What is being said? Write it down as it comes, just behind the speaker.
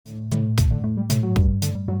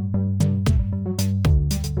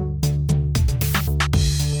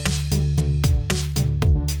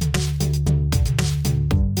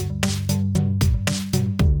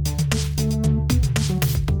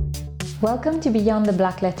Welcome to Beyond the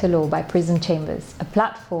Black Letter Law by Prison Chambers, a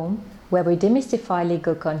platform where we demystify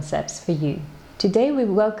legal concepts for you. Today we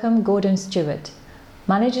welcome Gordon Stuart,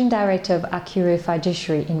 Managing Director of Accuro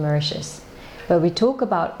Fiduciary in Mauritius, where we talk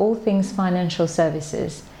about all things financial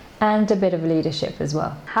services and a bit of leadership as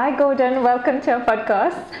well. Hi Gordon, welcome to our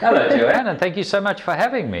podcast. Hello Joanne, and thank you so much for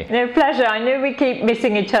having me. No, pleasure. I know we keep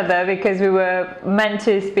missing each other because we were meant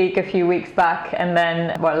to speak a few weeks back and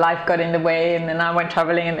then life got in the way and then I went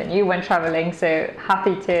traveling and then you went traveling, so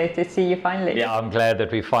happy to see you finally. Yeah, I'm glad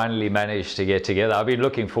that we finally managed to get together. I've been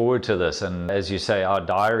looking forward to this, and as you say, our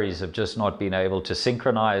diaries have just not been able to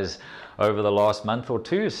synchronize over the last month or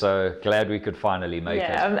two, so glad we could finally make it.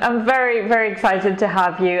 Yeah, I'm very, very excited to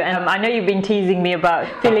have you. And I know you've been teasing me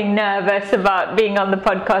about feeling nervous about being on the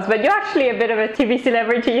podcast, but you're actually a bit of a TV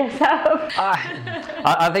celebrity yourself.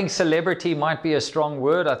 I think celebrity might be a strong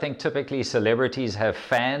word. I think typically celebrities have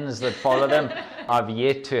fans that follow them. I've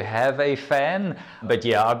yet to have a fan, but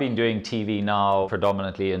yeah, I've been doing TV now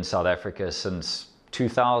predominantly in South Africa since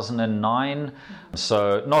 2009,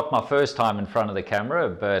 so not my first time in front of the camera,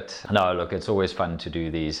 but no, look, it's always fun to do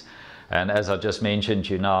these. And as I just mentioned,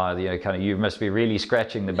 you must be really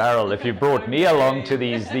scratching the barrel if you brought me along to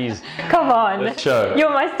these Come on, show. You're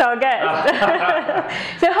my star guest.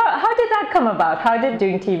 So how did that come about? How did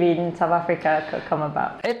doing TV in South Africa come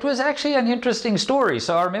about? It was actually an interesting story.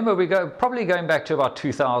 So I remember probably going back to about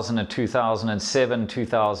 2000 and 2007,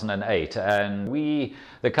 2008, and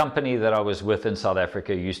the company that I was with in South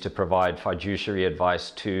Africa used to provide fiduciary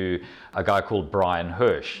advice to a guy called Brian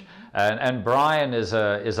Hirsch. And Brian is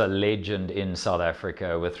a legend in South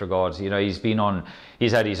Africa with regards, he's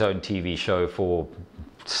had his own TV show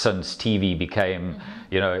since TV became,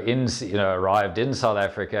 arrived in South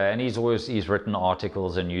Africa, and he's written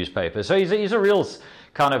articles in newspapers. So he's a real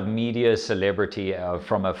kind of media celebrity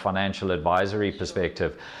from a financial advisory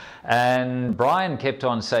perspective. And Brian kept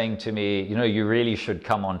on saying to me, you really should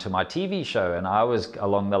come onto my TV show. And I was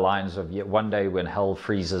along the lines of one day when hell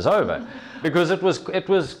freezes over, because it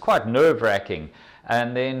was quite nerve-wracking.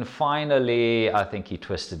 And then finally, I think he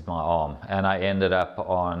twisted my arm, and I ended up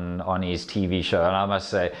on his TV show. And I must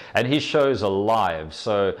say, and his shows are live,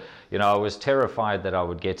 so I was terrified that I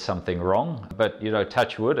would get something wrong. But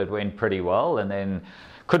touch wood, it went pretty well, and then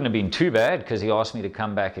couldn't have been too bad because he asked me to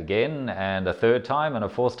come back again, and a third time and a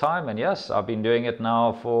fourth time, and yes, I've been doing it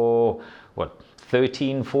now for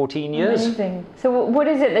 13, 14 years. Amazing. So what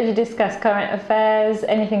is it that you discuss? Current affairs,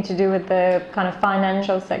 anything to do with the kind of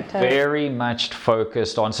financial sector? Very much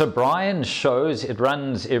focused on, so Brian's shows, it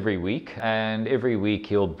runs every week, and every week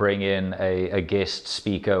he'll bring in a guest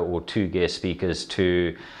speaker or two guest speakers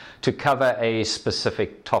to cover a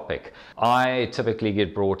specific topic. I typically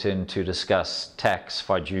get brought in to discuss tax,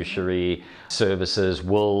 fiduciary services,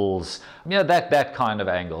 wills, that kind of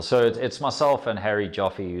angle. So it's myself and Harry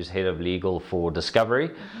Joffe, who's head of legal for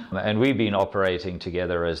Discovery, and we've been operating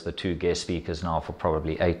together as the two guest speakers now for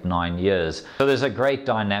probably 8-9 years. So there's a great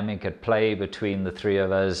dynamic at play between the three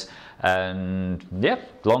of us, and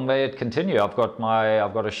long may it continue. I've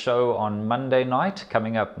got a show on Monday night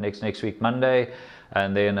coming up next week Monday,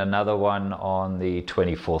 and then another one on the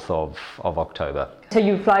 24th of October. So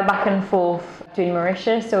you fly back and forth to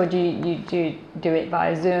Mauritius, or do you do it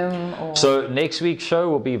via Zoom? Or? So next week's show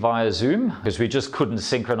will be via Zoom, because we just couldn't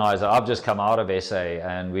synchronize it. I've just come out of SA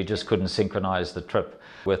and we just couldn't synchronize the trip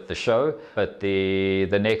with the show. But the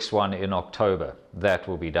next one in October, that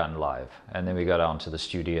will be done live, and then we go down to the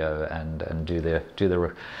studio and do the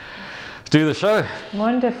show.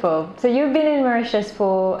 Wonderful. So you've been in Mauritius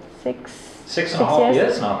for 6.5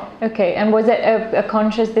 years now. Okay, and was it a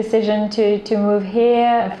conscious decision to move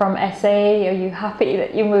here from SA? Are you happy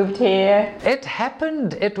that you moved here? It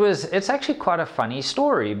happened. It's actually quite a funny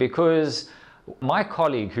story, because my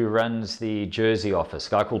colleague who runs the Jersey office,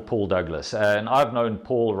 a guy called Paul Douglas, and I've known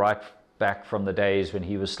Paul right back from the days when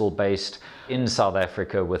he was still based in South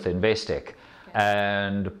Africa with Investec.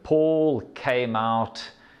 And Paul came out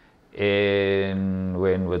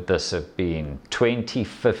when would this have been?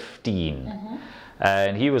 2015.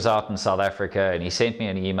 And he was out in South Africa, and he sent me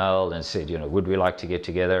an email and said, would we like to get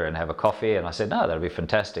together and have a coffee? And I said, no, that'd be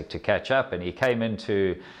fantastic to catch up. And he came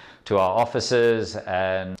into our offices,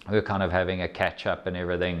 and we were kind of having a catch up and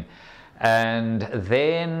everything. And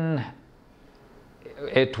then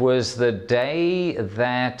it was the day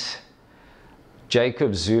that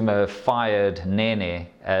Jacob Zuma fired Nene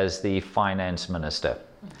as the finance minister.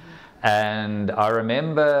 And I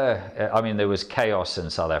remember, there was chaos in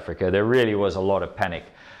South Africa. There really was a lot of panic.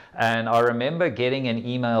 And I remember getting an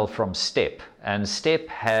email from Step, and Step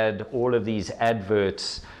had all of these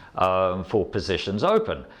adverts for positions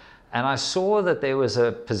open. And I saw that there was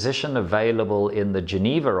a position available in the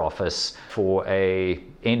Geneva office for a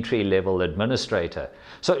entry-level administrator.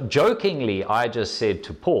 So jokingly, I just said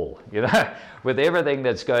to Paul, with everything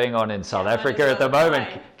that's going on in South Africa at the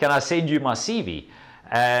moment, can I send you my CV?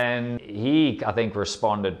 And he, I think,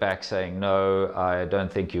 responded back saying, no, I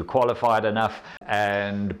don't think you're qualified enough.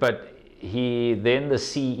 But then the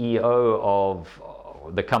CEO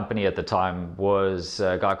of the company at the time was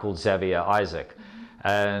a guy called Xavier Isaac.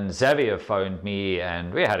 And Xavier phoned me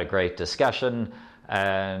and we had a great discussion.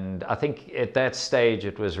 And I think at that stage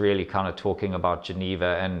it was really kind of talking about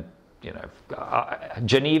Geneva, and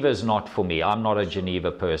Geneva is not for me. I'm not a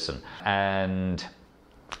Geneva person. And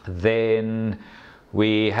then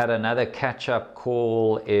we had another catch-up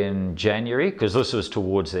call in January, because this was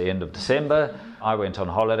towards the end of December. I went on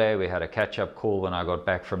holiday. We had a catch-up call when I got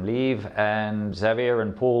back from leave, and Xavier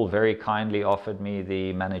and Paul very kindly offered me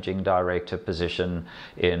the managing director position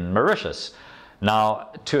in Mauritius. Now,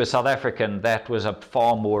 to a South African, that was a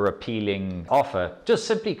far more appealing offer, just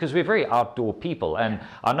simply because we're very outdoor people. And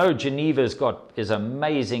I know Geneva is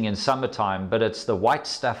amazing in summertime, but it's the white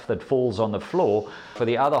stuff that falls on the floor for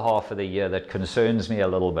the other half of the year that concerns me a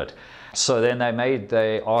little bit. So then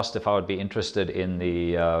they asked if I would be interested in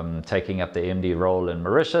the taking up the MD role in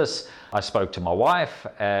Mauritius. I spoke to my wife,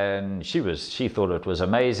 and she thought it was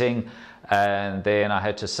amazing. And then I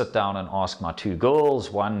had to sit down and ask my two girls,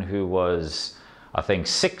 one who was, I think,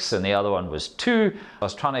 6 and the other one was 2. I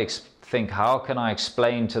was trying to think, how can I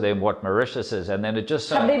explain to them what Mauritius is? And then it just...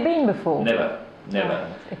 Have they been before? Never.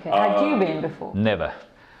 Okay. Had you been before? Never.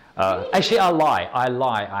 Actually, I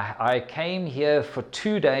lie. I came here for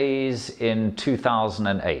 2 days in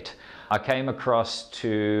 2008. I came across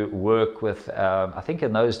to work with, I think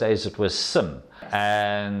in those days it was SIM.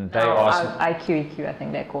 And they asked... IQEQ, I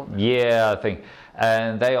think they're called. Yeah, I think.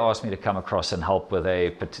 And they asked me to come across and help with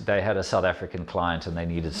they had a South African client and they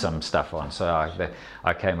needed some stuff on. So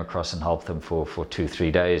I came across and helped them for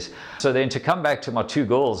 2-3 days. So then to come back to my two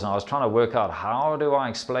girls, and I was trying to work out, how do I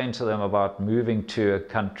explain to them about moving to a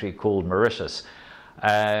country called Mauritius?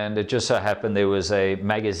 And it just so happened there was a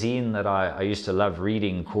magazine that I used to love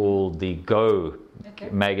reading called the Go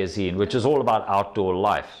magazine, which is all about outdoor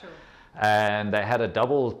life. Sure. And they had a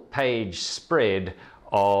double-page spread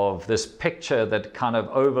of this picture that kind of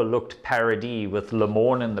overlooked Paradis with Le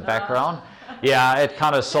Morne in the background. Yeah, it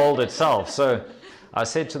kind of sold itself. So I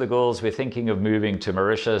said to the girls, we're thinking of moving to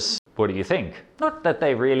Mauritius. What do you think? Not that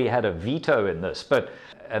they really had a veto in this,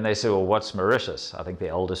 and they said, well, what's Mauritius? I think the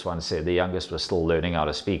eldest one said, the youngest was still learning how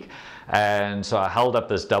to speak. And so I held up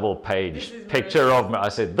this double-page picture of, I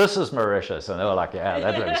said, this is Mauritius. And they were like, yeah,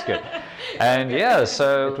 that looks good. And yeah,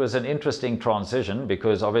 so it was an interesting transition,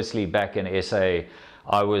 because obviously back in SA,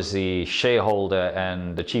 I was the shareholder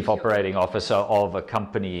and the chief operating officer of a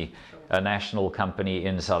company, a national company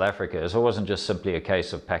in South Africa. So it wasn't just simply a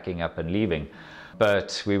case of packing up and leaving.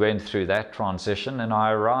 But we went through that transition, and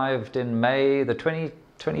I arrived in May, the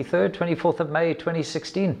 24th of May,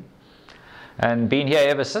 2016. And been here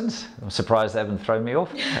ever since. I'm surprised they haven't thrown me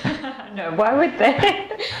off. No, why would they?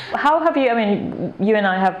 How have you, you and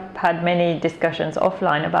I have had many discussions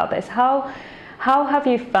offline about this. How have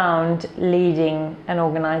you found leading an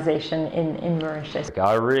organization in Mauritius?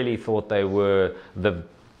 I really thought they were the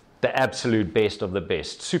absolute best of the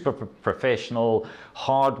best. Super professional,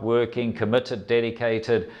 hard-working, committed,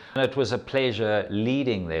 dedicated. And it was a pleasure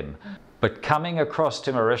leading them. But coming across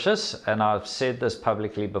to Mauritius, and I've said this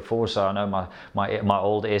publicly before, so I know my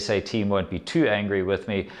old SA team won't be too angry with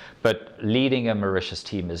me, but leading a Mauritius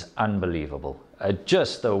team is unbelievable.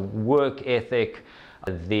 Just the work ethic,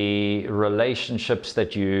 the relationships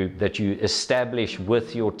that you establish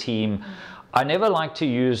with your team. I never like to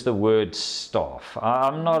use the word staff.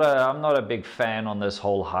 I'm not a big fan on this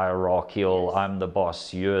whole hierarchical, I'm the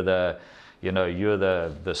boss, you're the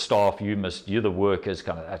staff, you're the workers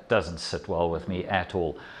kind of. That doesn't sit well with me at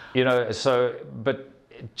all. But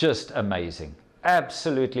just amazing.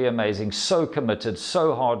 Absolutely amazing, so committed,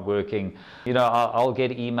 so hardworking. I'll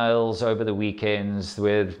get emails over the weekends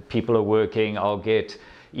where people are working. I'll get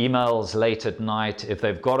emails late at night. If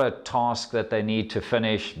they've got a task that they need to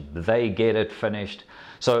finish, they get it finished.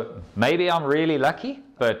 So maybe I'm really lucky,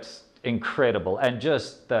 but incredible, and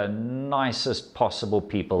just the nicest possible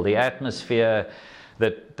people. The atmosphere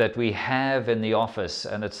that we have in the office,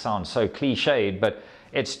 and it sounds so cliched, but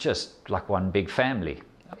it's just like one big family.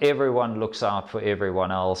 Everyone looks out for everyone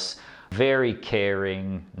else, very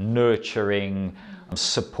caring, nurturing,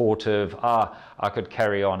 supportive. I could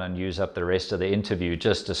carry on and use up the rest of the interview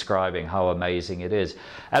just describing how amazing it is.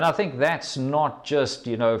 And I think that's not just,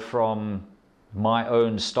 from my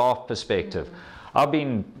own staff perspective. I've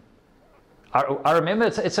been I remember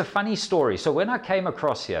it's a funny story. So when I came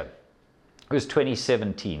across here, it was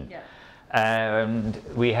 2017. Yeah. And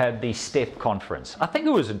we had the STEP conference. I think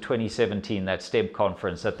it was in 2017, that STEP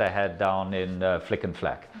conference that they had down in Flick and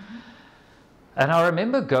Flack. And I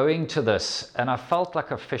remember going to this and I felt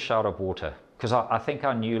like a fish out of water because I think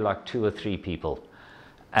I knew like 2 or 3 people.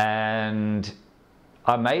 And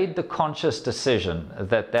I made the conscious decision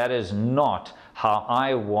that that is not how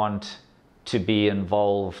I want to be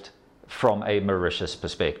involved from a Mauritius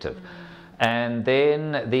perspective. And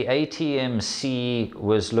then the ATMC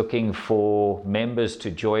was looking for members to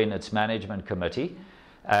join its management committee.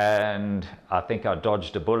 And I think I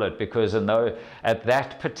dodged a bullet because at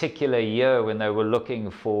that particular year when they were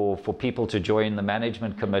looking for people to join the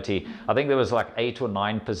management committee, I think there was like 8 or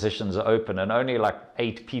 9 positions open and only like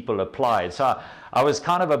 8 people applied. So I was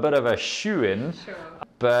kind of a bit of a shoo-in. Sure.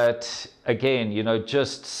 But again,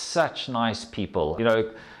 just such nice people.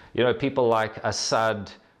 People like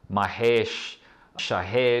Assad, Mahesh,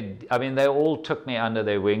 Shahed, I mean, they all took me under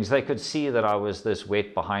their wings. They could see that I was this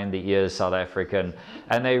wet behind the ears South African,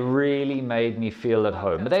 and they really made me feel at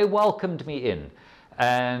home. They welcomed me in.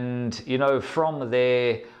 And, from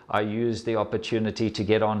there, I used the opportunity to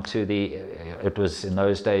get onto it was in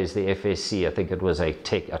those days, the FSC. I think it was a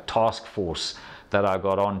task force that I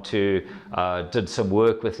got onto, did some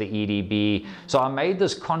work with the EDB. So I made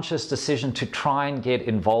this conscious decision to try and get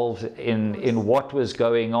involved in what was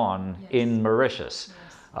going on in Mauritius,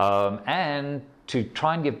 and to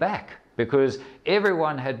try and give back, because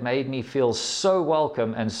everyone had made me feel so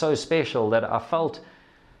welcome and so special that I felt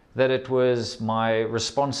that it was my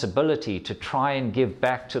responsibility to try and give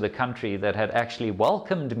back to the country that had actually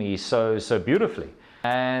welcomed me so beautifully.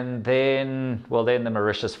 And then the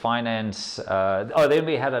Mauritius Finance, then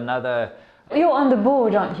we had another... You're on the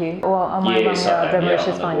board, aren't you? Or am I wrong? The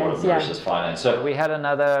Mauritius Finance, Mauritius Finance. So we had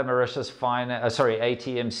another Mauritius Finance,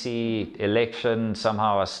 ATMC election.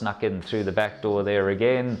 Somehow I snuck in through the back door there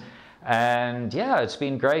again. And it's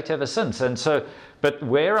been great ever since. And so, but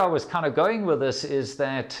where I was kind of going with this is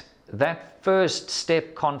that first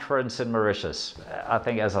STEP conference in Mauritius, I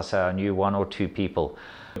think, as I say, I knew 1 or 2 people.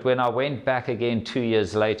 When I went back again 2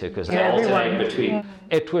 years later, because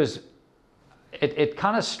it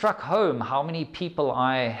kind of struck home how many people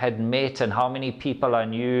I had met and how many people I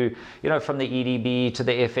knew, from the EDB to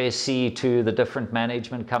the FSC to the different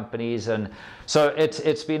management companies. And so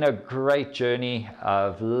it's been a great journey.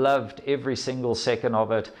 I've loved every single second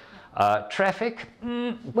of it. Traffic.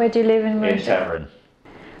 Where do you live in Mauritius? In Tamarin.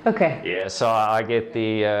 Okay. Yeah, so I get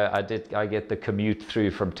the commute through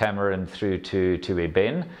from Tamarin through to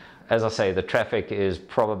Eben. As I say, the traffic is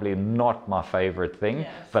probably not my favorite thing,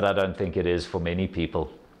 but I don't think it is for many people.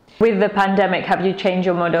 With the pandemic, have you changed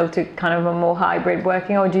your model to kind of a more hybrid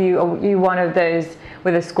working, or are you one of those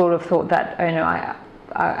with a school of thought that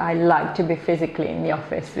I like to be physically in the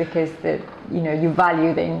office because you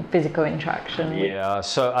value the physical interaction? Yeah,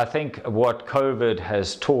 so I think what COVID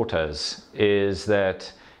has taught us is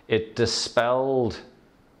that it dispelled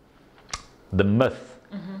the myth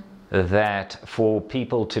that for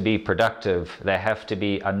people to be productive, they have to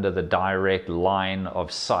be under the direct line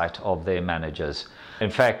of sight of their managers. In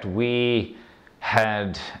fact, we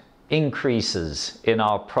had increases in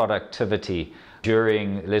our productivity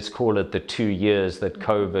during, let's call it, the 2 years that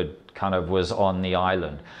COVID kind of was on the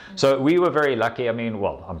island. So we were very lucky. I mean,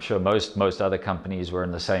 well, I'm sure most other companies were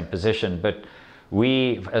in the same position, but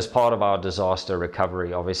we, as part of our disaster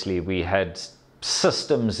recovery, obviously we had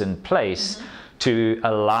systems in place to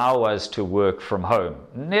allow us to work from home.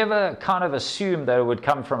 Never kind of assumed that it would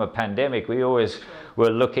come from a pandemic. We always were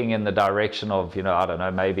looking in the direction of, I don't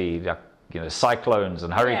know, maybe cyclones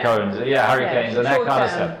and hurricanes, hurricanes and that kind of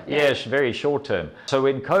stuff. Yeah, very short term. So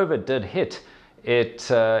when COVID did hit, it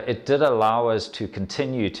did allow us to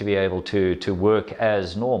continue to be able to work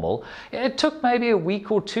as normal. It took maybe a week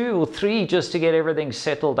or 2 or 3 just to get everything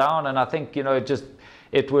settled down, and I think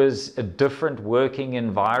it was a different working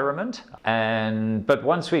environment. But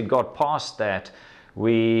once we'd got past that,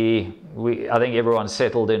 I think everyone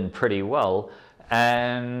settled in pretty well.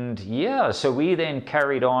 And so we then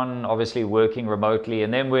carried on, obviously working remotely.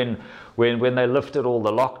 And then when they lifted all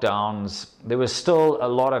the lockdowns, there was still a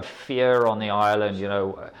lot of fear on the island,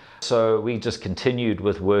 So we just continued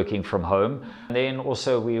with working from home. And then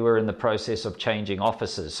also we were in the process of changing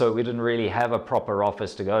offices. So we didn't really have a proper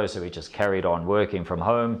office to go. So we just carried on working from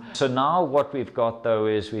home. So now what we've got though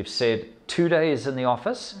is we've said 2 days in the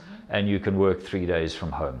office and you can work 3 days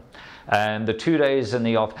from home. And the 2 days in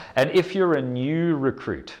the office, and if you're a new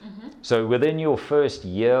recruit, so within your first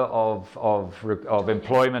year of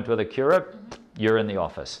employment with Accuro, you're in the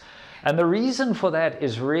office. And the reason for that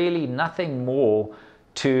is really nothing more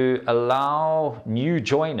to allow new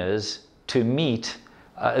joiners to meet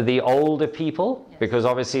the older people, because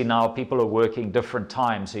obviously now people are working different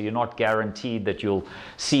times, so you're not guaranteed that you'll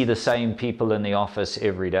see the same people in the office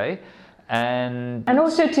every day. And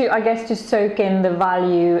also to, I guess, to soak in the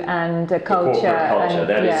value and the culture. Corporate culture, and,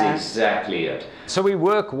 that is exactly it. So we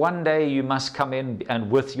work one day, you must come in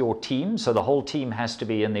and with your team, so the whole team has to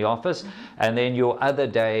be in the office, and then your other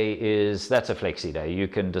day that's a flexi day. You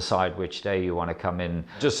can decide which day you want to come in,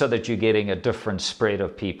 just so that you're getting a different spread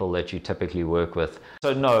of people that you typically work with.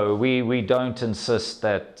 So no, we don't insist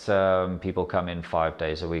that people come in 5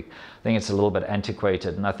 days a week. I think it's a little bit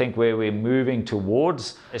antiquated, and I think where we're moving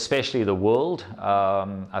towards, especially the world,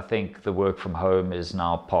 I think the work from home is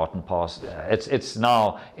now part and parcel. It's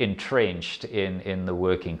now entrenched in the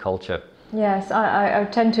working culture. Yes, I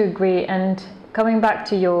tend to agree. And coming back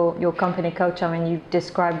to your company culture, I mean, you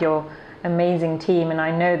described your amazing team, and I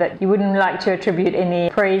know that you wouldn't like to attribute any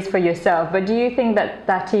praise for yourself, but do you think that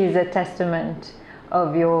that is a testament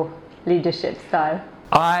of your leadership style?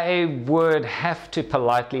 I would have to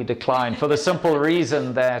politely decline for the simple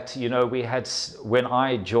reason that, you know, when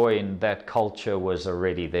I joined, that culture was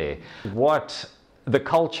already there. The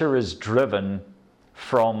culture is driven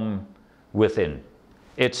from within.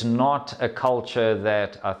 It's not a culture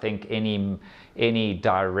that I think any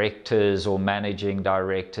directors or managing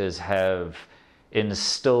directors have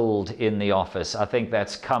instilled in the office. I think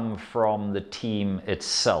that's come from the team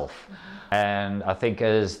itself. And I think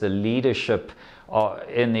as the leadership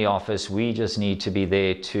in the office, we just need to be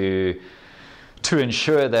there to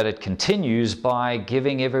ensure that it continues by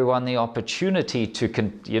giving everyone the opportunity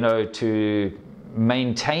to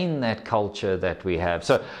maintain that culture that we have.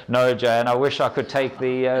 So no, Jan, I wish I could take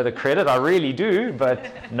the credit. I really do, but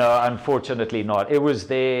no, unfortunately not. It was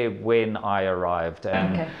there when I arrived,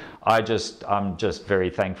 and I'm just very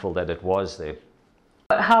thankful that it was there.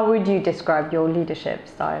 How would you describe your leadership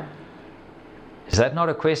style? Is that not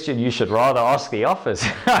a question you should rather ask the office?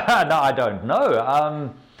 No, I don't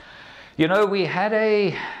know. You know, we had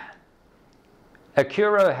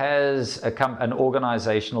Accuro has an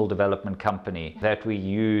organizational development company that we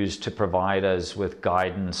use to provide us with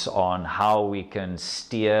guidance on how we can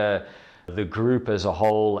steer the group as a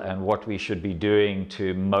whole and what we should be doing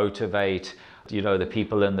to motivate, you know, the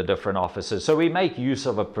people in the different offices. So we make use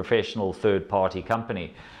of a professional third-party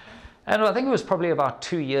company. And I think it was probably about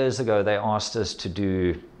 2 years ago they asked us to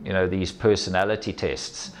do, you know, these personality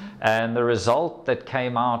tests. And the result that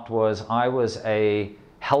came out was I was a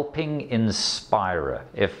helping inspirer,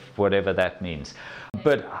 if whatever that means.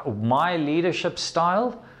 But my leadership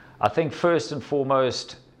style, I think first and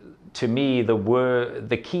foremost, to me,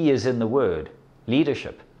 the key is in the word,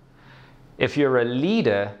 leadership. If you're a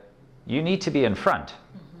leader, you need to be in front.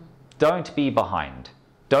 Don't be behind.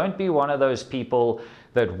 Don't be one of those people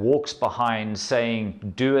that walks behind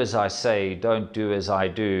saying, do as I say, don't do as I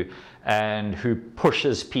do, and who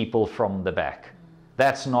pushes people from the back.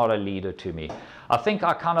 That's not a leader to me. I think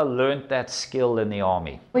I kind of learned that skill in the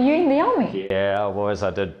army. Were you in the army? Yeah, I was.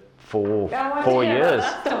 I did four years.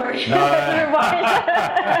 That story.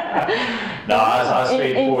 No, I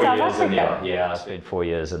spent 4 years in the army. Yeah, I spent 4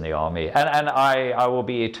 years in the army. And I will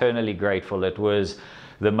be eternally grateful. It was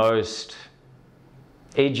the most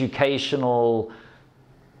educational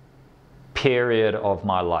period of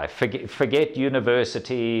my life. Forget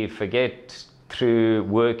university, forget through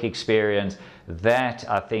work experience. That,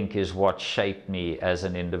 I think, is what shaped me as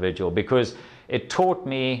an individual, because it taught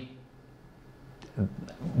me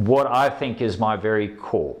what I think is my very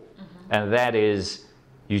core, and that is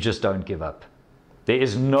you just don't give up. There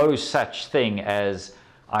is no such thing as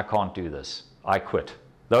I can't do this, I quit.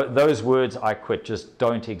 Those words, I quit, just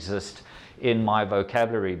don't exist in my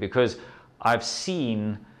vocabulary, because I've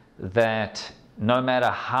seen that no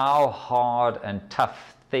matter how hard and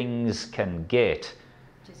tough things can get,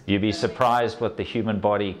 you'd be surprised what the human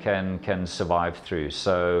body can survive through.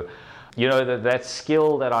 So, you know, that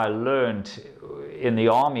skill that I learned in the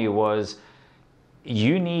army was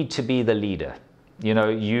you need to be the leader. You know,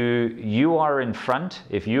 you are in front.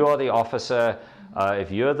 If you are the officer,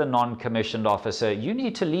 if you're the non-commissioned officer, you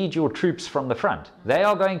need to lead your troops from the front. They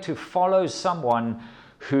are going to follow someone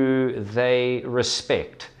who they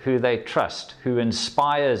respect, who they trust, who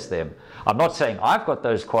inspires them. I'm not saying I've got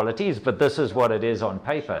those qualities, but this is what it is on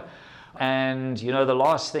paper. And, you know, the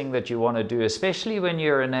last thing that you want to do, especially when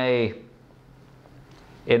you're in a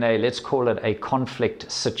let's call it a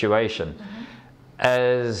conflict situation,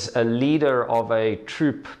 as a leader of a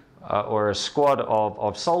troop or a squad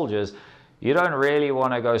of soldiers, you don't really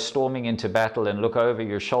want to go storming into battle and look over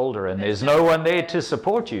your shoulder and there's no one there to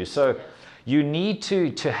support you. So you need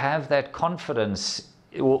to have that confidence,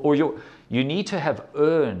 or you need to have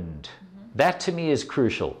earned. That to me is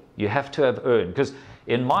crucial. You have to have earned, because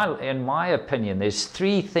in my opinion, there's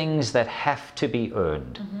 3 things that have to be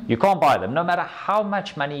earned. You can't buy them. No matter how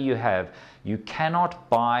much money you have, you cannot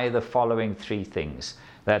buy the following 3 things.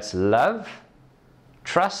 That's love,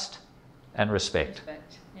 trust, and respect.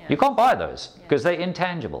 Yeah. You can't buy those because they're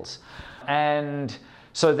intangibles. And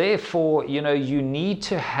so therefore, you need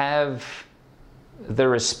to have the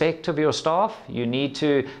respect of your staff. They need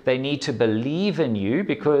to believe in you,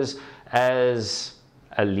 because as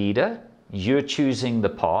a leader, you're choosing the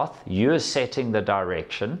path, you're setting the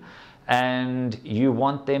direction, and you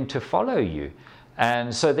want them to follow you.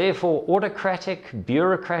 And so therefore, autocratic,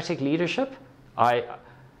 bureaucratic leadership,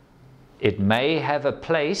 it may have a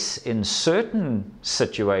place in certain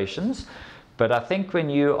situations, but I think when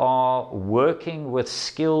you are working with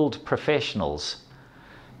skilled professionals,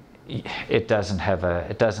 it doesn't have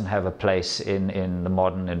a place in the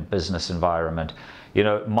modern and business environment.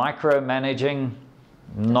 Micromanaging,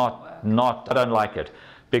 I don't like it,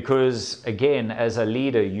 because again, as a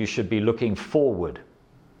leader, you should be looking forward,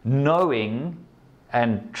 knowing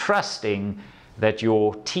and trusting that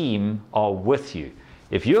your team are with you.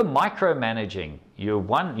 If you're micromanaging, you're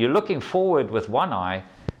looking forward with one eye,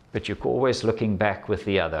 but you're always looking back with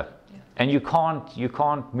the other. Yeah. And you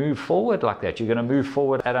can't move forward like that. You're going to move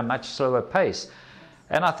forward at a much slower pace. Yes.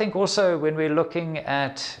 And I think also when we're looking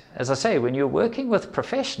at, as I say, when you're working with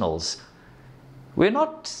professionals,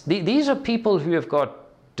 these are people who have got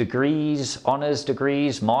degrees, honors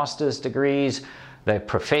degrees, master's degrees. They're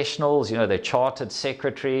professionals, they're chartered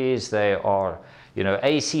secretaries, they are,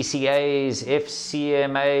 ACCAs,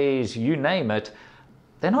 FCMAs, you name it.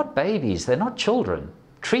 They're not babies, they're not children.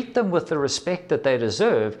 Treat them with the respect that they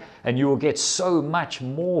deserve, and you will get so much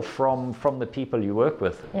more from the people you work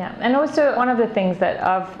with. Yeah, and also one of the things that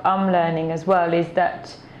I'm learning as well is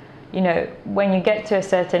that, when you get to a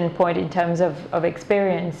certain point in terms of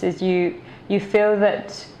experience, is you feel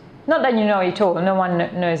that, not that you know it all, no one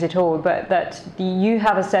knows it all, but that you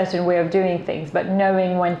have a certain way of doing things, but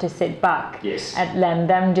knowing when to sit back and let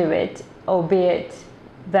them do it, albeit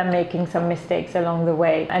them making some mistakes along the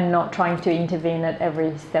way, and not trying to intervene at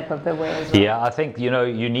every step of the way as well. Yeah, I think,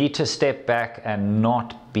 you need to step back and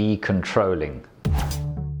not be controlling.